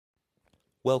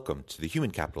Welcome to the Human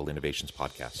Capital Innovations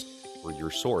Podcast. We're your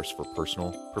source for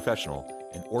personal, professional,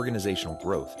 and organizational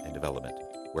growth and development,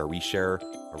 where we share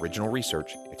original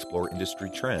research, explore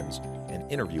industry trends,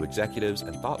 and interview executives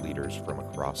and thought leaders from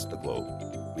across the globe.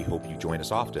 We hope you join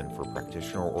us often for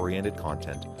practitioner-oriented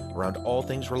content around all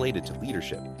things related to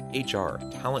leadership, HR,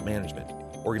 talent management,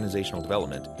 organizational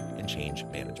development, and change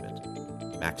management.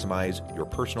 Maximize your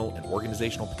personal and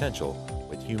organizational potential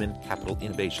with Human Capital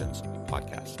Innovations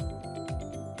Podcast.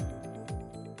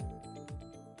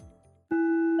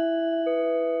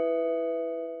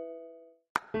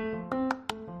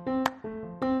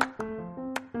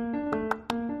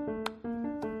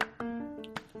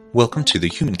 Welcome to the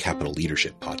Human Capital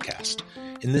Leadership Podcast.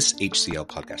 In this HCL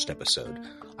podcast episode,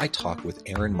 I talk with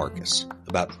Erin Marcus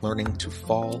about learning to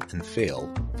fall and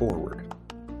fail forward.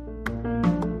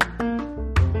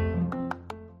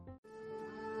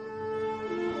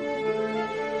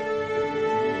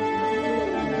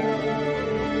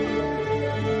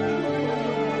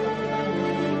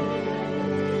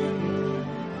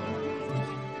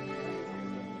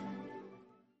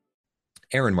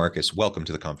 Erin Marcus, welcome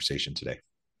to the conversation today.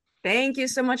 Thank you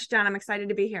so much, John. I'm excited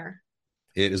to be here.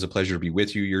 It is a pleasure to be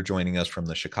with you. You're joining us from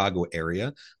the Chicago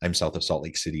area. I'm south of Salt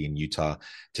Lake City in Utah.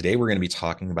 Today, we're going to be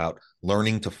talking about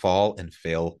learning to fall and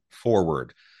fail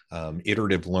forward,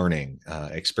 iterative learning,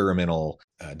 experimental,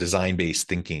 design-based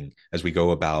thinking as we go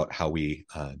about how we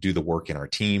do the work in our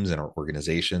teams and our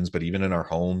organizations, but even in our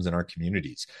homes and our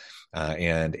communities.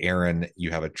 And Erin,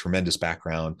 you have a tremendous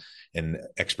background and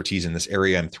expertise in this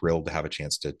area. I'm thrilled to have a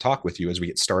chance to talk with you. As we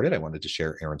get started, I wanted to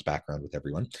share Erin's background with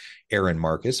everyone. Erin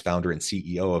Marcus, founder and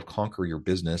CEO of Conquer Your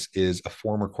Business, is a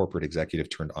former corporate executive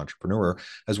turned entrepreneur,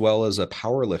 as well as a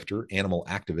power lifter, animal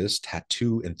activist,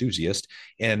 tattoo enthusiast,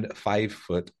 and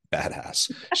 5-foot badass.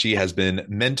 She has been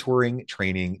mentoring,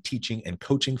 training, teaching, and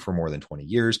coaching for more than 20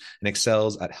 years and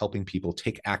excels at helping people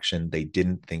take action they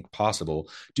didn't think possible,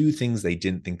 do things they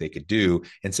didn't think they could do,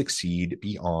 and succeed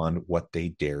beyond what they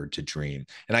dared to dream.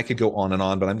 And I could go on and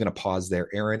on, but I'm going to pause there.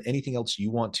 Erin, anything else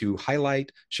you want to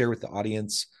highlight, share with the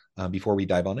audience before we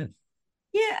dive on in?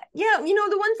 Yeah.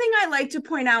 The one thing I like to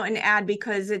point out and add,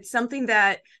 because it's something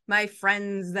that my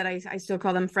friends that I still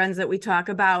call them friends that we talk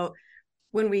about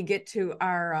when we get to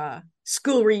our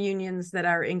school reunions that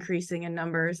are increasing in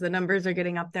numbers. The numbers are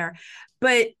getting up there.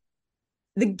 But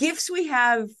the gifts we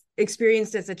have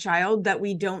experienced as a child that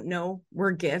we don't know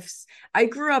were gifts. I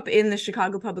grew up in the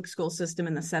Chicago public school system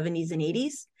in the 70s and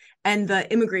 80s, and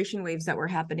the immigration waves that were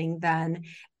happening then.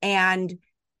 And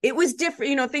it was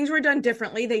different, things were done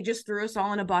differently. They just threw us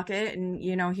all in a bucket and,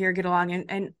 here, get along.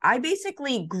 And I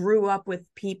basically grew up with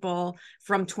people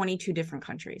from 22 different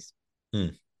countries.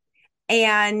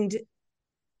 And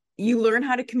you learn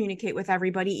how to communicate with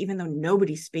everybody, even though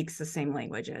nobody speaks the same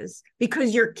languages,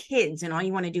 because you're kids and all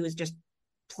you want to do is just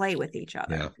play with each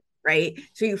other, right?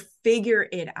 So you figure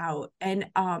it out. And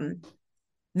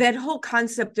that whole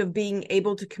concept of being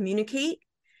able to communicate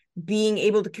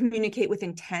with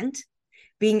intent,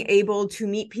 being able to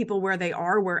meet people where they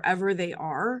are, wherever they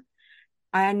are,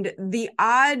 and the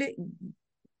odd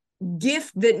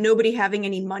gift that nobody having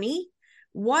any money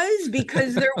was,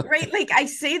 because they're right. Like, I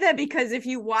say that because if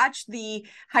you watch the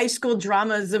high school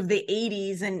dramas of the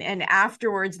 80s and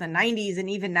afterwards the 90s, and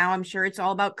even now, I'm sure it's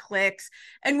all about clicks.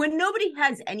 And when nobody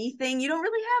has anything, you don't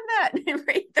really have that,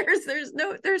 right?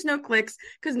 There's no clicks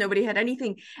because nobody had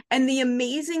anything. And the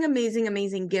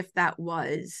amazing gift that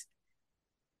was,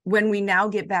 when we now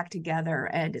get back together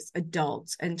as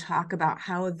adults and talk about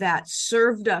how that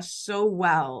served us so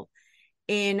well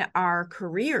in our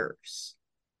careers.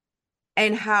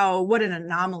 And what an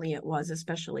anomaly it was,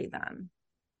 especially then.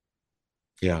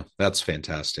 Yeah, that's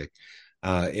fantastic.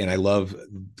 And I love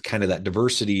kind of that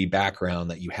diversity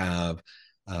background that you have.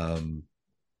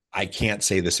 I can't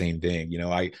say the same thing.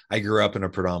 I grew up in a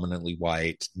predominantly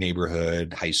white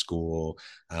neighborhood, high school.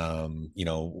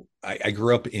 I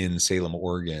grew up in Salem,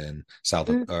 Oregon, south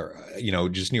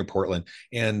of, just near Portland.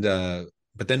 And,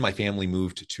 but then my family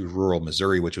moved to rural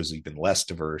Missouri, which was even less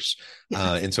diverse.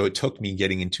 And so it took me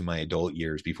getting into my adult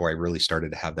years before I really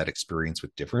started to have that experience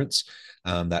with difference.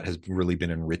 That has really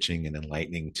been enriching and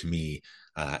enlightening to me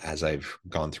as I've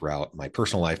gone throughout my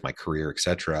personal life, my career, et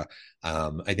cetera.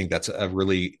 I think that's a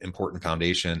really important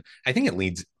foundation. I think it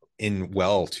leads in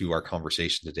well to our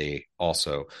conversation today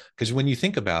also, because when you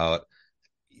think about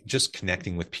just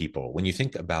connecting with people, when you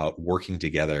think about working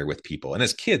together with people, and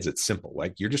as kids, it's simple.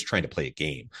 Like, you're just trying to play a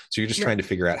game. So you're just trying to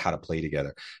figure out how to play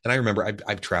together. And I remember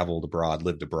I've traveled abroad,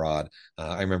 lived abroad.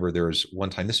 I remember there was one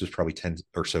time, this was probably 10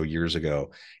 or so years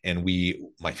ago, and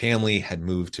my family had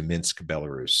moved to Minsk,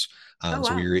 Belarus.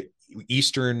 So we were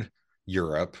Eastern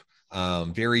Europe,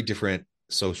 very different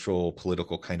social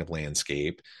political kind of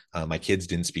landscape. My kids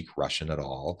didn't speak Russian at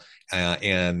all.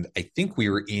 And I think we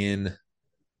were in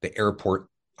the airport,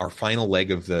 our final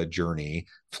leg of the journey,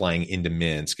 flying into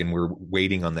Minsk, and we're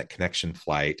waiting on that connection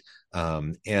flight.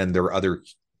 And there were other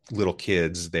little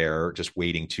kids there just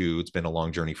waiting too. It's been a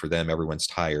long journey for them. Everyone's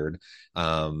tired.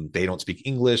 They don't speak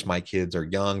English. My kids are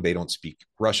young. They don't speak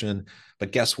Russian.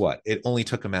 But guess what? It only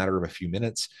took a matter of a few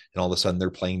minutes, and all of a sudden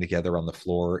they're playing together on the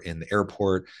floor in the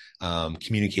airport,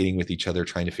 communicating with each other,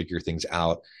 trying to figure things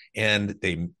out. And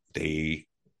they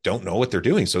don't know what they're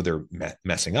doing, so they're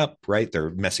messing up, right?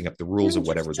 They're messing up the rules You of just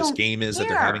whatever this don't game is that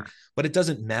they're having. care. But it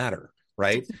doesn't matter,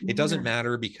 right? Doesn't It doesn't matter.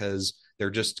 matter because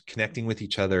they're just connecting with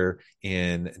each other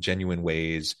in genuine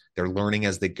ways. They're learning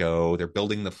as they go. They're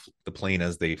building the plane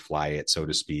as they fly it, so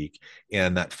to speak.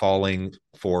 And that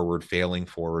forward, failing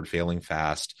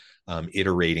fast,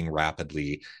 iterating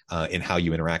rapidly in how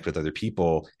you interact with other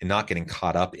people, and not getting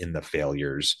caught up in the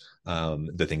failures,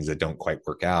 the things that don't quite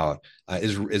work out,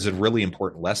 is a really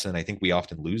important lesson. I think we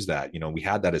often lose that. We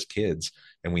had that as kids,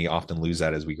 and we often lose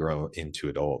that as we grow into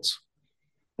adults.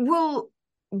 Well,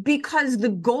 because the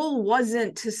goal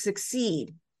wasn't to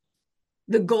succeed.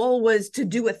 The goal was to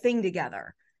do a thing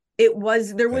together. There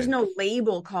was Right. no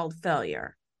label called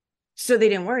failure. So they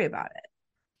didn't worry about it.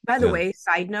 By the Yeah. way,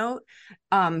 side note,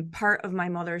 part of my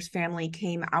mother's family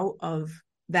came out of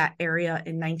that area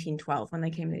in 1912 when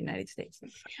they came to the United States.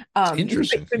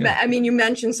 Interesting. Yeah. I mean, you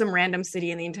mentioned some random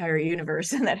city in the entire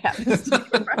universe, and that happens to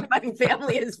be where my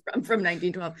family is from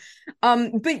 1912.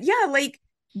 But yeah, like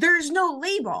there's no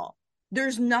label.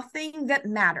 There's nothing that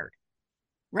mattered,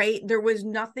 right? There was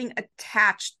nothing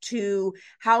attached to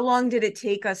how long did it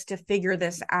take us to figure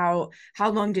this out? How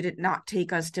long did it not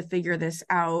take us to figure this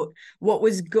out? What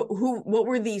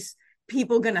were these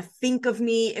people going to think of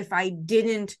me if I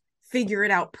didn't figure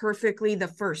it out perfectly the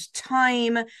first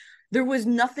time? There was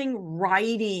nothing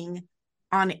riding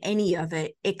on any of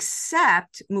it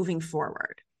except moving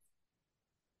forward,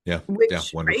 Yeah. Yeah. which,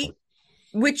 right? Wonderful.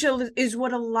 Which is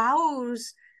what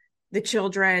allows the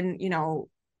children,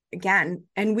 again,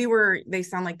 and they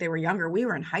sound like they were younger. We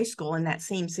were in high school in that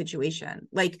same situation.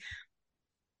 Like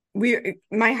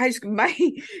my high school,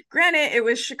 granted, it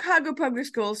was Chicago public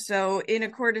schools. So in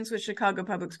accordance with Chicago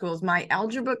public schools, my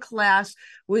algebra class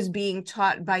was being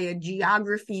taught by a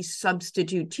geography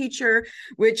substitute teacher,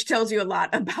 which tells you a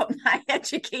lot about my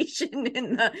education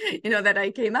that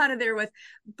I came out of there with.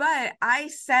 But I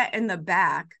sat in the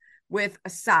back with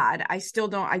Assad.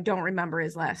 I don't remember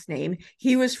his last name.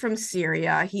 He was from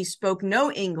Syria. He spoke no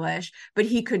English, but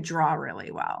he could draw really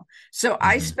well. So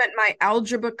I Mm-hmm. spent my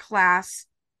algebra class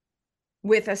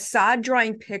with Assad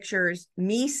drawing pictures,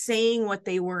 me saying what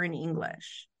they were in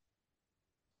English.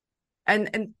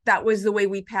 And that was the way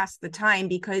we passed the time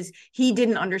because he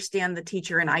didn't understand the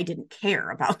teacher and I didn't care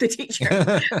about the teacher.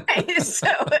 Right? So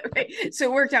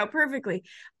it worked out perfectly.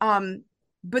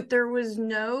 But there was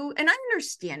no, and I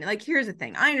understand, like, here's the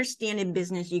thing. I understand in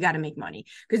business, you got to make money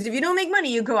because if you don't make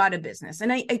money, you go out of business.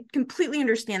 And I completely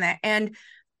understand that. And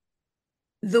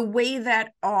the way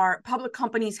that our public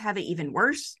companies have it even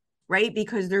worse, right?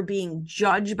 Because they're being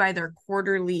judged by their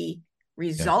quarterly Yeah.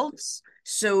 results.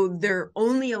 So they're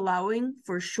only allowing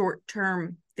for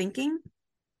short-term thinking.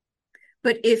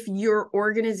 But if your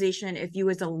organization, if you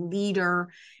as a leader,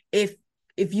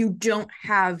 if you don't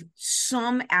have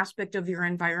some aspect of your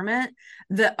environment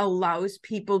that allows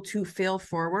people to fail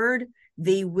forward,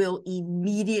 they will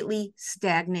immediately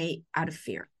stagnate out of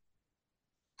fear.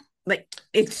 Like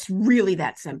it's really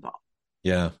that simple.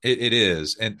 Yeah, it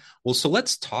is. And well, so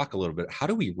let's talk a little bit. How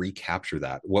do we recapture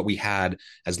that? What we had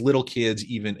as little kids,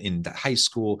 even in high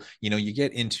school, you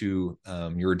get into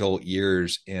your adult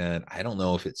years, and I don't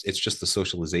know if it's just the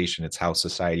socialization. It's how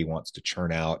society wants to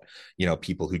churn out,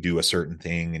 people who do a certain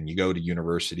thing, and you go to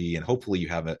university, and hopefully you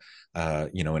have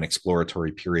an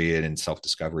exploratory period and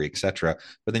self-discovery, etc.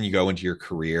 But then you go into your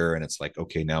career, and it's like,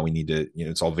 okay, now we need to,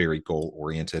 it's all very goal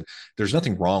oriented. There's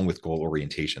nothing wrong with goal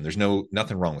orientation. There's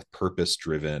nothing wrong with purpose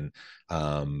driven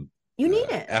You need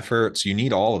it. efforts. You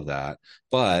need all of that.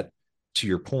 But to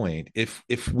your point,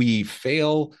 if we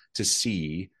fail to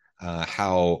see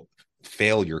how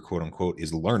failure, quote unquote,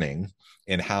 is learning,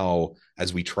 and how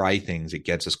as we try things, it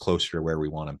gets us closer to where we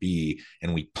want to be,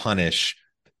 and we punish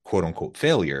quote unquote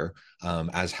failure,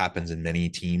 as happens in many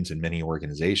teams and many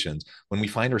organizations. When we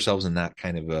find ourselves in that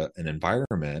kind of an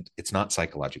environment, it's not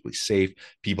psychologically safe.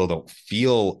 People don't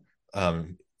feel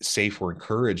safe or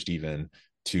encouraged even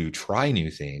to try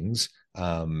new things.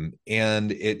 And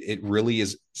it really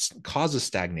causes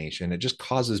stagnation. It just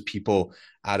causes people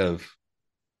out of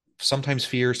sometimes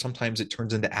fear, sometimes it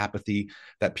turns into apathy,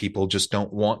 that people just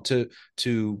don't want to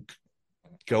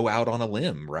go out on a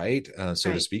limb, right? So to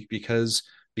Right. speak, because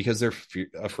they're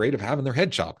afraid of having their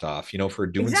head chopped off, for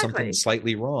doing something Exactly.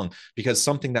 slightly wrong, because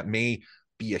something that may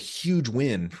be a huge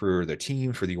win for the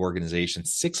team, for the organization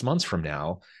 6 months from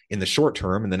now, in the short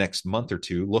term, in the next month or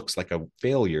two, looks like a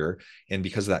failure. And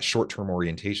because of that short-term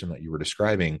orientation that you were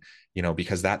describing,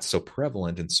 because that's so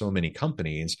prevalent in so many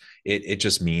companies, it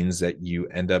just means that you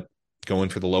end up going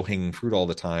for the low-hanging fruit all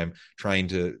the time, trying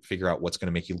to figure out what's going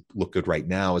to make you look good right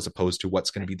now, as opposed to what's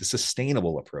going to be the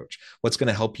sustainable approach, what's going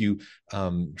to help you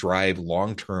drive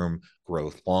long-term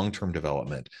growth, long-term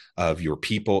development of your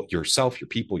people, yourself, your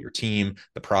people, your team,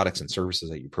 the products and services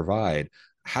that you provide.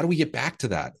 How do we get back to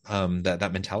that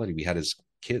mentality we had as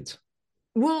kids?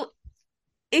 Well,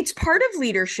 it's part of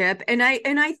leadership, and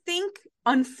I think,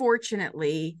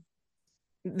 unfortunately,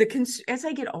 as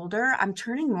I get older, I'm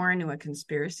turning more into a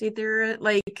conspiracy theory.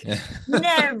 Like,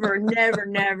 never, never,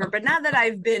 never. But now that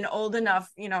I've been old enough,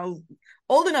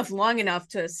 long enough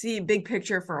to see big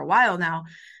picture for a while now,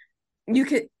 you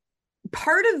could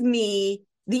part of me,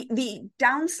 the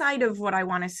downside of what I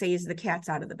want to say is the cat's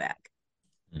out of the bag.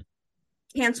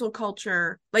 Cancel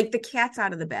culture, like the cat's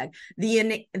out of the bag.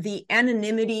 The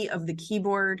anonymity of the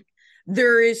keyboard.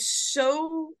 There is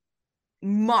so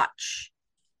much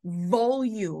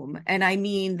volume, and I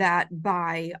mean that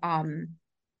by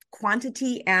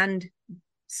quantity and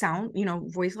sound,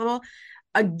 voice level,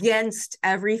 against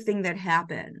everything that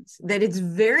happens, that it's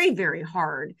very, very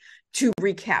hard to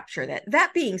recapture that.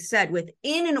 That being said,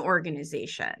 within an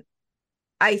organization,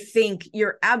 I think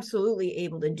you're absolutely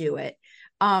able to do it.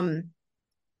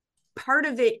 Part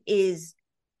of it is,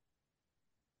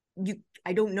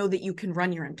 I don't know that you can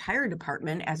run your entire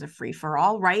department as a free for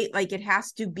all, right? Like, it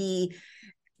has to be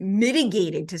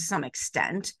mitigated to some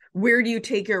extent. Where do you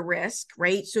take your risk,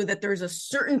 right? So that there's a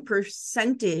certain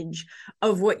percentage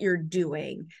of what you're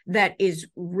doing that is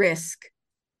risk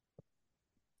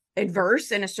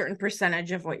adverse, and a certain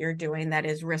percentage of what you're doing that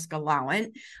is risk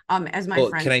allowant. As my Well,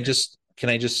 friend can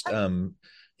I just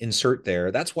insert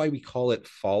there? That's why we call it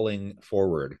falling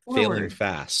forward, failing forward,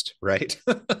 fast, right?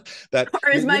 That or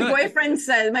as you're my not. boyfriend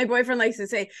says, my boyfriend likes to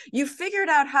say, you figured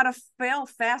out how to fail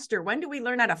faster. When do we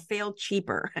learn how to fail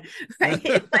cheaper? Right?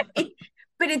 Like,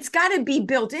 but it's got to be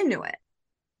built into it.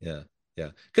 Yeah, yeah,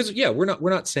 because yeah, we're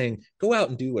not saying go out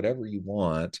and do whatever you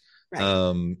want, Right.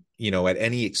 at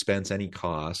any expense, any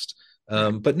cost.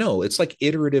 Correct. But no, it's like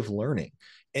iterative learning.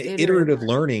 Iterative Iterative learning.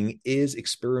 learning is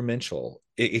experiential,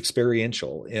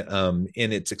 and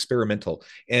it's experimental.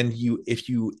 And if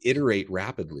you iterate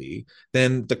rapidly,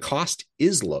 then the cost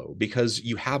is low because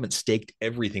you haven't staked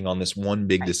everything on this one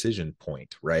big Right. decision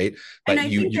point, right? And But I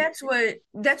you think you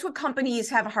that's what companies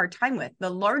have a hard time with. The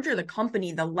larger the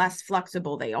company, the less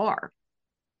flexible they are.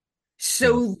 yeah.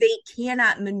 So they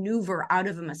cannot maneuver out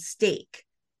of a mistake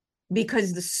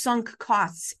because the sunk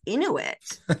costs into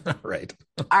it Right.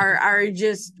 are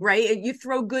just right. You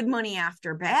throw good money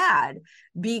after bad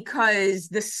because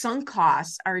the sunk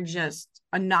costs are just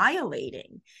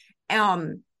annihilating.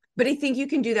 Um, but I think you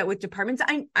can do that with departments.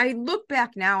 I look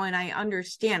back now and I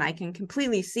understand. I can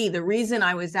completely see the reason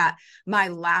I was at my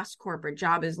last corporate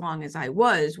job as long as I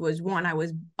was one, I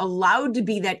was allowed to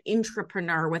be that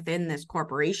entrepreneur within this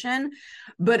corporation,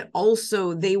 but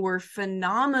also they were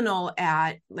phenomenal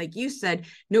at, like you said,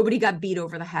 nobody got beat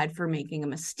over the head for making a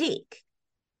mistake.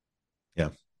 Yeah.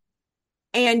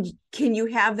 And can you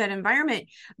have that environment?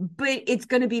 But it's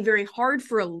going to be very hard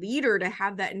for a leader to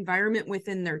have that environment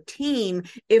within their team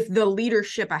if the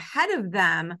leadership ahead of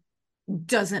them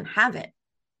doesn't have it.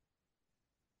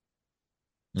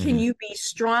 Can Hmm. you be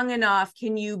strong enough?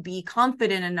 Can you be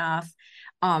confident enough?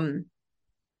 Um,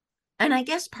 and I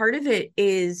guess part of it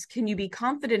is, can you be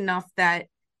confident enough that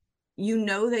you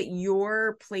know that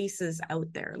your place is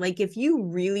out there? Like, if you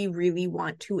really, really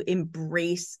want to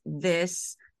embrace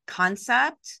this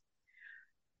concept,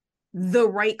 the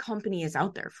right company is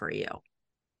out there for you.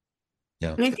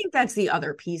 Yeah. And I think that's the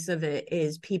other piece of it,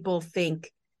 is people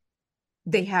think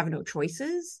they have no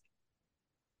choices.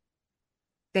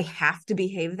 They have to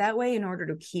behave that way in order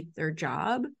to keep their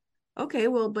job. Okay,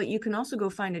 well, but you can also go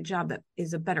find a job that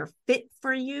is a better fit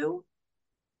for you,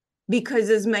 because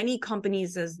as many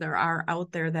companies as there are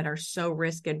out there that are so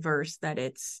risk adverse that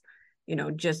it's,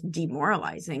 just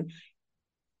demoralizing.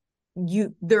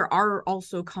 There are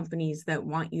also companies that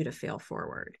want you to fail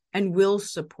forward and will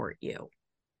support you.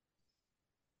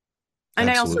 And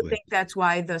I also Absolutely. think that's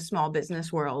why the small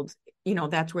business world,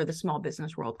 that's where the small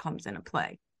business world comes into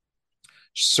play.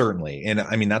 Certainly. And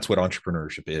I mean, that's what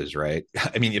entrepreneurship is, right?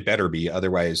 I mean, it better be.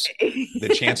 Otherwise,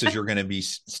 the chances you're going to be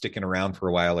sticking around for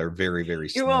a while are very, very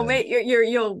You will slim. make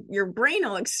your brain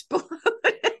will explode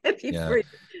Yeah.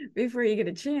 before you get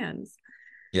a chance.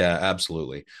 Yeah,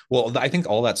 absolutely. Well, I think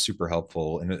all that's super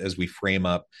helpful. And as we frame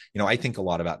up, I think a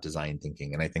lot about design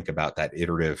thinking, and I think about that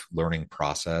iterative learning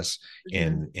process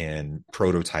Mhm. in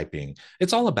prototyping.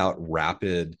 It's all about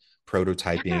rapid Yeah.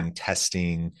 prototyping,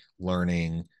 testing,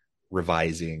 learning,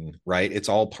 revising, right? It's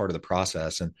all part of the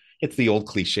process. And it's the old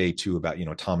cliche too about,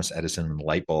 Thomas Edison and the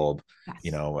light bulb.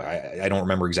 Yes. I don't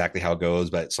remember exactly how it goes,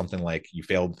 but something like, you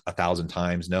failed 1,000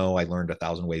 times. No, I learned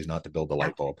 1,000 ways not to build a Yeah.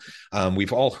 light bulb.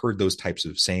 We've all heard those types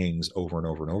of sayings over and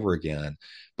over and over again,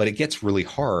 but it gets really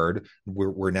hard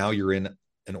where now you're in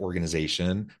an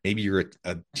organization, maybe you're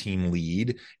a team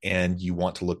lead, and you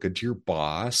want to look good to your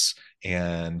boss,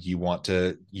 and you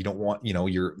don't want,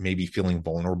 you're maybe feeling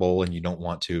vulnerable, and you don't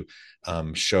want to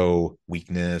show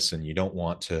weakness, and you don't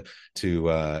want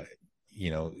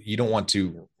you don't want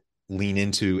to lean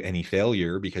into any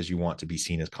failure because you want to be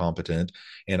seen as competent,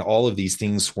 and all of these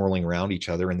things swirling around each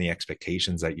other and the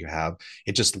expectations that you have.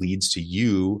 It just leads to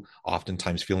you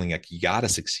oftentimes feeling like you got to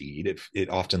succeed. It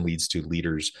often leads to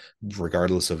leaders,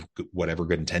 regardless of whatever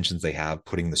good intentions they have,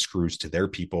 putting the screws to their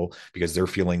people because they're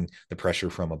feeling the pressure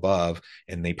from above,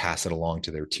 and they pass it along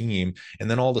to their team. And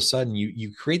then all of a sudden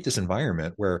you create this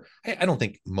environment where I don't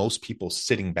think most people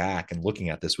sitting back and looking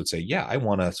at this would say, yeah, I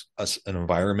want an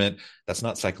environment that's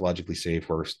not psychologically safe,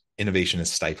 where innovation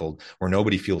is stifled, where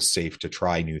nobody feels safe to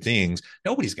try new things.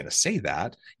 Nobody's going to say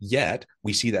that. Yet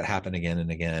we see that happen again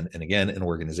and again and again in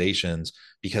organizations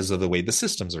because of the way the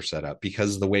systems are set up,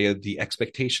 because of the way the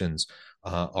expectations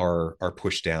are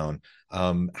pushed down.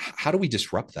 How do we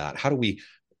disrupt that? How do we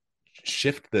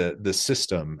shift the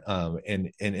system,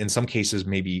 and in some cases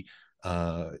maybe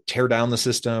tear down the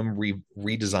system,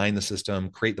 redesign the system,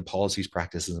 create the policies,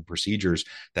 practices, and procedures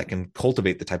that can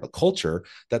cultivate the type of culture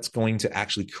that's going to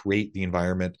actually create the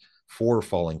environment for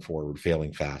falling forward,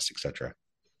 failing fast, etc.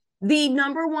 The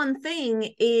number one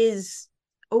thing is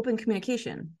open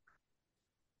communication.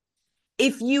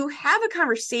 If you have a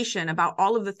conversation about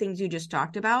all of the things you just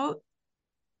talked about,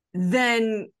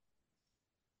 then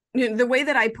the way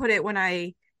that I put it when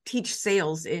I teach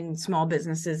sales in small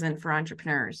businesses and for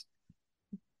entrepreneurs,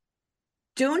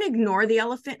 don't ignore the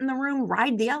elephant in the room,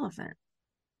 ride the elephant.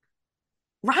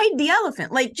 Ride the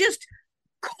elephant. Like, just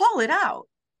call it out.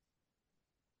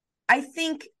 I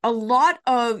think a lot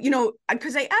of,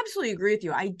 because I absolutely agree with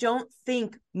you. I don't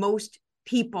think most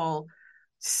people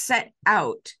set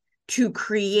out to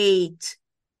create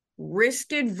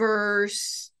risk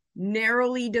adverse,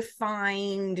 narrowly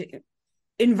defined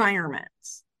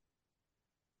environments.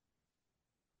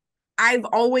 I've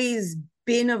always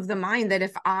been of the mind that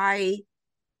if I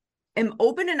am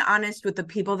open and honest with the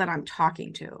people that I'm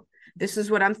talking to, this is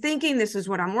what I'm thinking, this is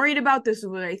what I'm worried about, this is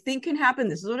what I think can happen,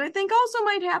 this is what I think also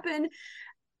might happen,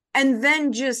 and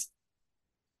then just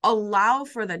allow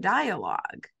for the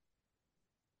dialogue.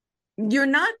 You're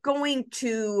not going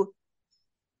to,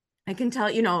 I can tell,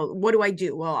 what do I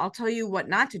do? Well, I'll tell you what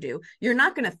not to do. You're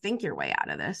not going to think your way out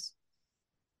of this.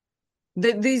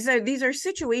 These are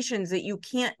situations that you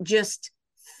can't just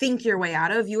think your way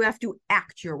out of. You have to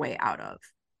act your way out of.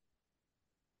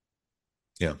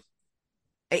 Yeah.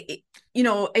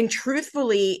 And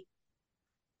truthfully,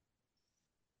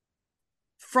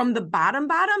 from the bottom,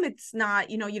 it's not,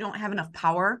 you don't have enough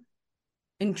power,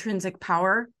 intrinsic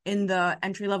power in the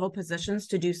entry level positions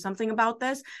to do something about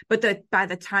this. But by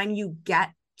the time you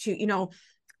get to,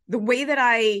 the way that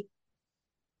I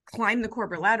climb the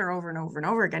corporate ladder over and over and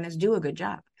over again is do a good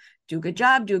job,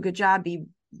 be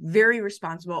very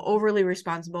responsible,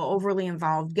 overly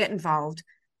involved, get involved,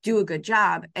 do a good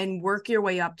job, and work your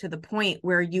way up to the point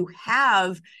where you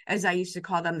have, as I used to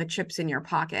call them, the chips in your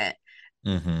pocket.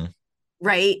 Mm-hmm.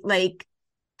 Right? Like,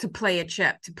 to play a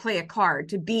chip, to play a card,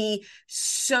 to be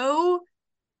so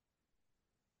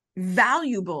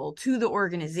valuable to the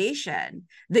organization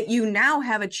that you now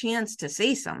have a chance to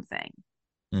say something.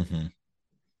 Mm-hmm.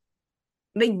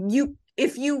 Like,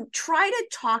 if you try to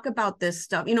talk about this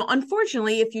stuff,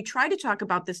 unfortunately, if you try to talk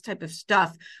about this type of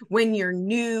stuff when you're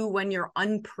new, when you're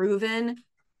unproven,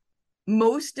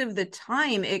 most of the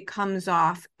time it comes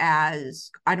off as,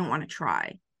 I don't want to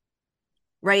try,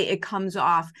 right? It comes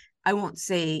off, I won't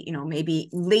say, maybe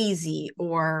lazy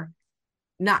or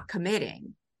not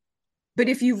committing. But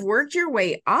if you've worked your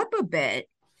way up a bit,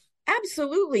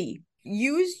 absolutely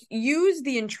use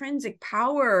the intrinsic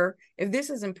power. If this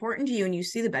is important to you and you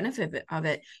see the benefit of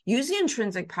it, use the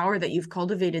intrinsic power that you've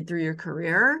cultivated through your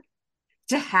career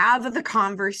to have the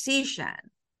conversation.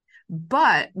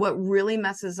 But what really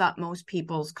messes up most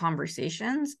people's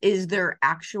conversations is their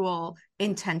actual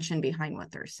intention behind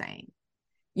what they're saying.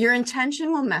 Your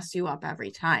intention will mess you up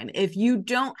every time. If you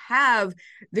don't have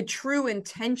the true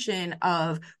intention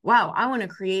of, wow, I want to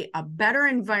create a better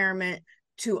environment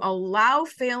to allow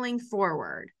failing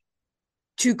forward,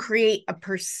 to create a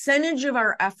percentage of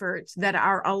our efforts that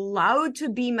are allowed to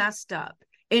be messed up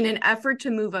in an effort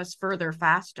to move us further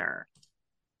faster.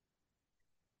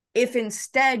 If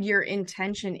instead your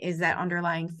intention is that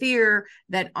underlying fear,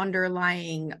 that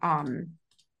underlying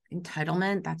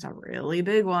entitlement, that's a really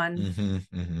big one. Mm-hmm,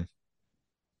 mm-hmm.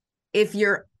 If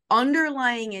your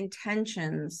underlying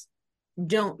intentions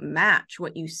don't match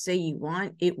what you say you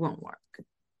want, it won't work.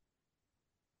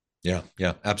 Yeah,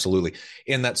 yeah, absolutely.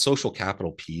 And that social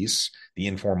capital piece, the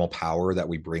informal power that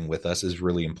we bring with us is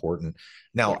really important.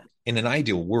 Yeah. Now, in an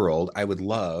ideal world, I would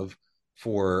love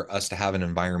for us to have an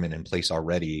environment in place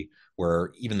already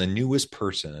where even the newest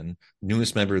person,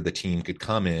 newest member of the team could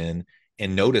come in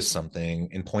and notice something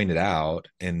and point it out,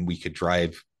 and we could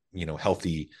drive,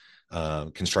 healthy,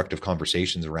 constructive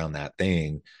conversations around that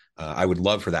thing. I would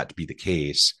love for that to be the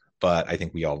case. But I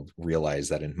think we all realize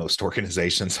that in most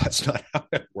organizations, that's not how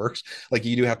it works. Like,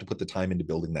 you do have to put the time into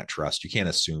building that trust. You can't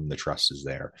assume the trust is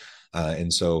there.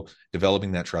 And so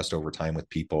developing that trust over time with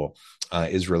people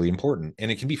is really important. And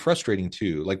it can be frustrating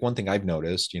too. Like, one thing I've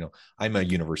noticed, I'm a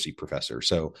university professor,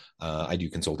 so I do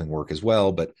consulting work as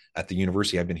well. But at the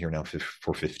university, I've been here now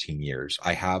for 15 years.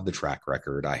 I have the track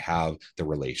record. I have the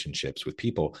relationships with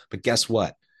people. But guess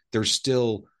what? There's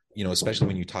still, especially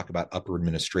when you talk about upper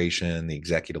administration, the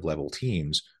executive level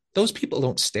teams, those people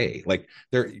don't stay. Like,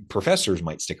 their professors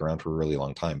might stick around for a really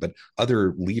long time, but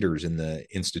other leaders in the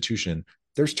institution,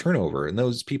 there's turnover, and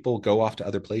those people go off to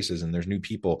other places, and there's new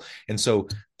people. And so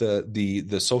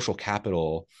the social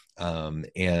capital,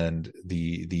 and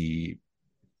the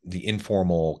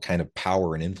informal kind of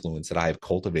power and influence that I have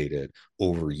cultivated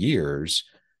over years,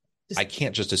 I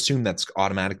can't just assume that's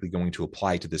automatically going to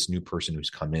apply to this new person who's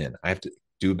come in. I have to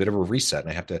do a bit of a reset, and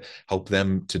I have to help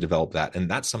them to develop that. And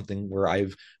that's something where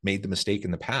I've made the mistake in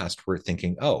the past, where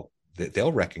thinking, oh,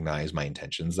 they'll recognize my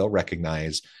intentions. They'll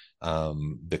recognize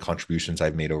the contributions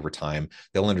I've made over time.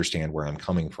 They'll understand where I'm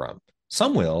coming from.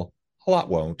 Some will, a lot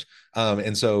won't.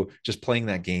 And so just playing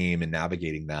that game and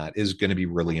navigating that is going to be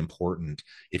really important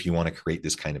if you want to create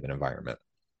this kind of an environment.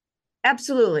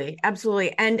 Absolutely.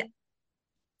 Absolutely. And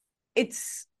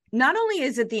it's not only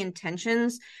is it the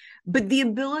intentions, but the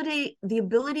ability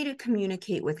to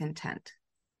communicate with intent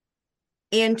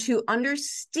and to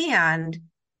understand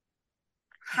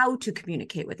how to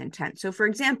communicate with intent. So, for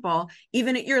example,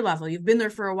 even at your level, you've been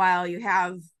there for a while, you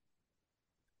have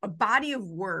a body of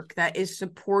work that is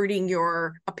supporting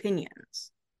your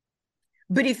opinions.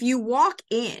 But if you walk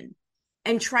in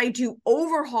and try to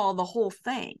overhaul the whole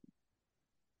thing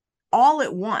all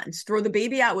at once, throw the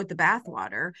baby out with the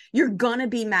bathwater, you're going to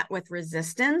be met with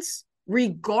resistance,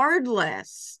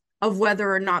 regardless of whether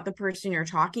or not the person you're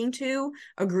talking to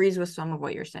agrees with some of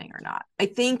what you're saying or not. I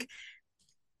think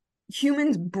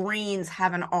humans' brains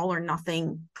have an all or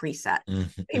nothing preset.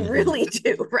 Mm-hmm. They really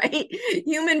do, right?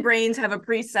 Human brains have a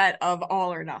preset of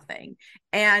all or nothing.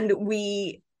 And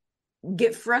we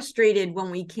get frustrated when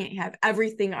we can't have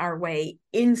everything our way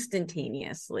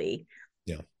instantaneously.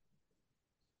 Yeah.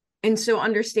 And so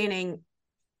understanding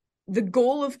the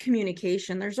goal of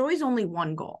communication, there's always only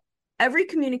one goal. Every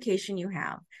communication you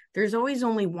have, there's always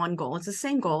only one goal. It's the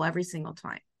same goal every single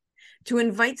time: to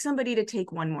invite somebody to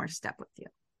take one more step with you.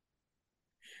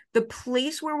 The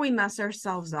place where we mess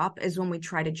ourselves up is when we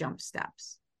try to jump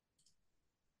steps.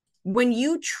 When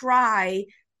you try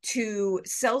to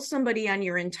sell somebody on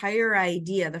your entire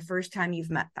idea the first time you've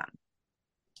met them,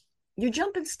 you're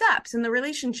jumping steps in the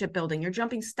relationship building. You're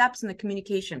jumping steps in the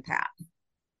communication path.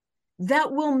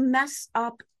 That will mess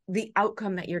up the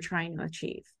outcome that you're trying to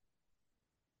achieve.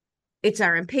 It's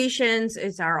our impatience.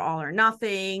 It's our all or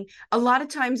nothing. A lot of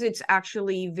times it's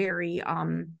actually very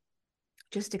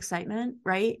just excitement,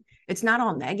 right? It's not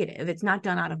all negative. It's not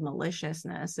done out of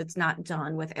maliciousness. It's not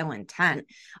done with ill intent.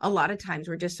 A lot of times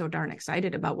we're just so darn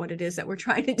excited about what it is that we're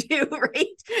trying to do,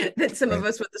 right? That some of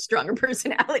us with the stronger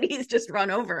personalities just run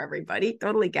over everybody.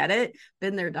 Totally get it.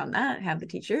 Been there, done that. Have the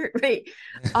t-shirt, right?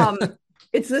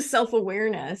 It's the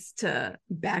self-awareness to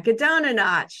back it down a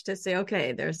notch, to say,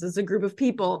 okay, there's a group of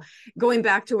people. Going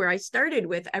back to where I started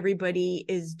with, everybody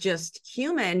is just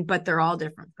human, but they're all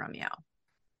different from you.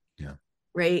 Yeah.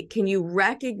 Right? Can you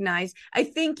recognize? I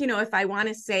think, if I want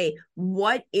to say,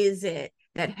 what is it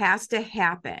that has to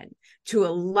happen to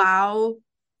allow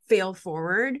fail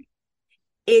forward?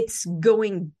 It's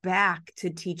going back to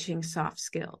teaching soft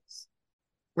skills,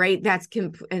 right?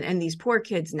 And these poor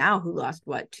kids now who lost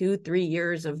what, 2-3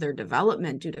 years of their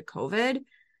development due to COVID.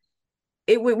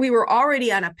 We were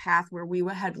already on a path where we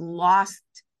had lost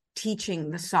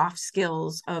teaching the soft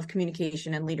skills of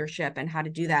communication and leadership and how to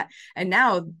do that. And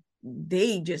now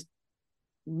they just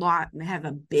have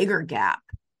a bigger gap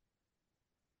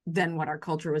than what our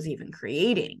culture was even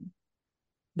creating.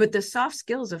 But the soft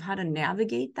skills of how to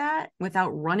navigate that without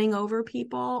running over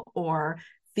people or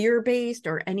fear-based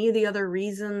or any of the other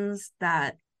reasons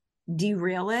that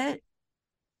derail it,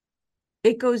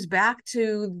 it goes back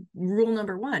to rule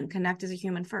number 1, connect as a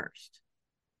human first.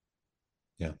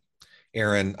 Yeah.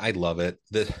 Erin, I love it.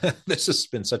 This has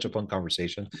been such a fun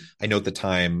conversation. I know at the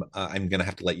time I'm going to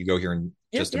have to let you go here in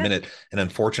just a minute. And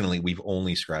unfortunately, we've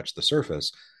only scratched the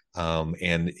surface.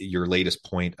 And your latest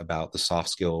point about the soft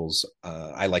skills,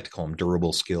 I like to call them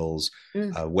durable skills,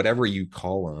 whatever you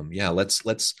call them. Yeah, let's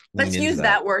use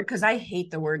that word, because I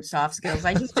hate the word soft skills.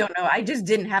 I just don't know. I just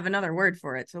didn't have another word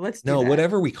for it. So let's do that.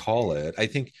 Whatever we call it. I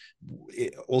think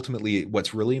ultimately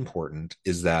what's really important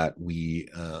is that we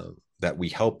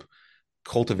help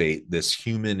cultivate this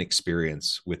human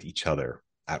experience with each other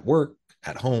at work,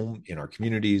 at home, in our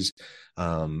communities.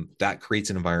 That creates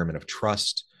an environment of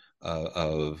trust,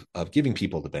 of giving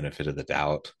people the benefit of the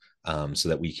doubt, so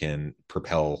that we can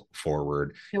propel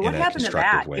forward in a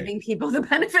constructive way. Giving people the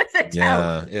benefit of the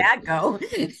doubt.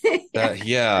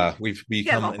 We've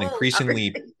become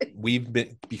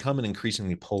an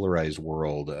increasingly polarized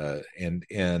world,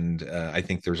 and I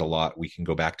think there's a lot we can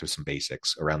go back to some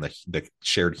basics around the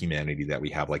shared humanity that we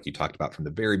have, like you talked about from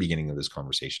the very beginning of this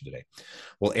conversation today.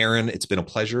 Well, Erin, it's been a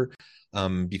pleasure.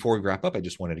 Before we wrap up, I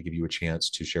just wanted to give you a chance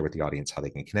to share with the audience how they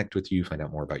can connect with you, find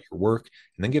out more about your work,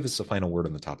 and then give us a final word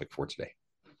on the topic for today.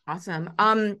 Awesome.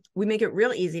 We make it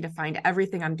real easy to find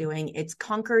everything I'm doing. It's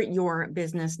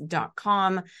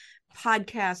conqueryourbusiness.com.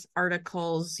 Podcasts,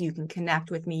 articles, you can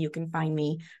connect with me. You can find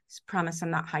me. I promise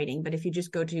I'm not hiding, but if you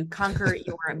just go to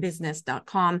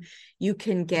conqueryourbusiness.com, you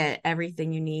can get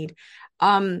everything you need.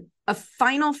 A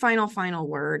final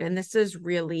word, and this is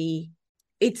really,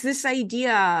 it's this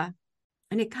idea,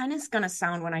 and it kind of is going to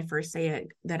sound when I first say it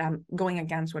that I'm going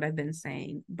against what I've been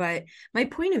saying. But my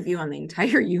point of view on the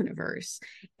entire universe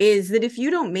is that if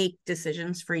you don't make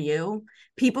decisions for you,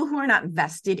 people who are not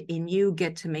vested in you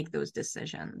get to make those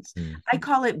decisions. I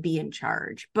call it be in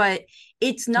charge, but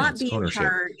it's not being in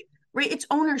charge, right? It's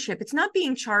ownership. It's not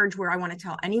being in charge where I want to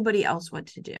tell anybody else what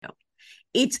to do.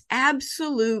 It's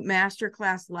absolute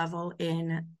masterclass level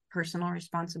in personal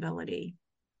responsibility.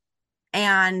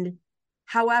 And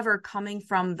however, coming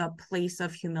from the place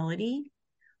of humility,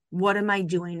 what am I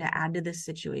doing to add to this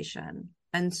situation?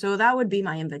 And so that would be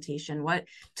my invitation.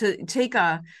 To take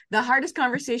the hardest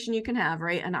conversation you can have,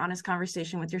 right? An honest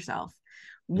conversation with yourself.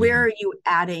 Where are you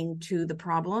adding to the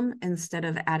problem instead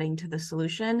of adding to the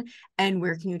solution? And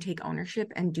where can you take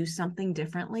ownership and do something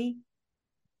differently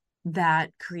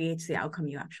that creates the outcome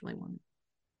you actually want?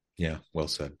 Yeah, well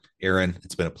said. Erin,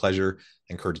 it's been a pleasure.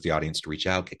 I encourage the audience to reach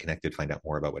out, get connected, find out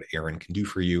more about what Erin can do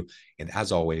for you. And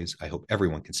as always, I hope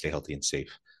everyone can stay healthy and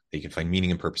safe, that you can find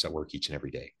meaning and purpose at work each and every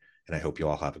day. And I hope you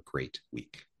all have a great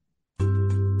week.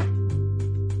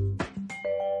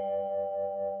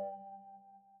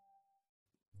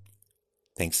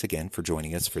 Thanks again for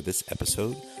joining us for this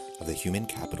episode of the Human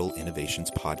Capital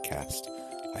Innovations Podcast.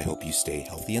 I hope you stay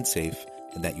healthy and safe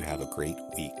and that you have a great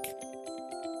week.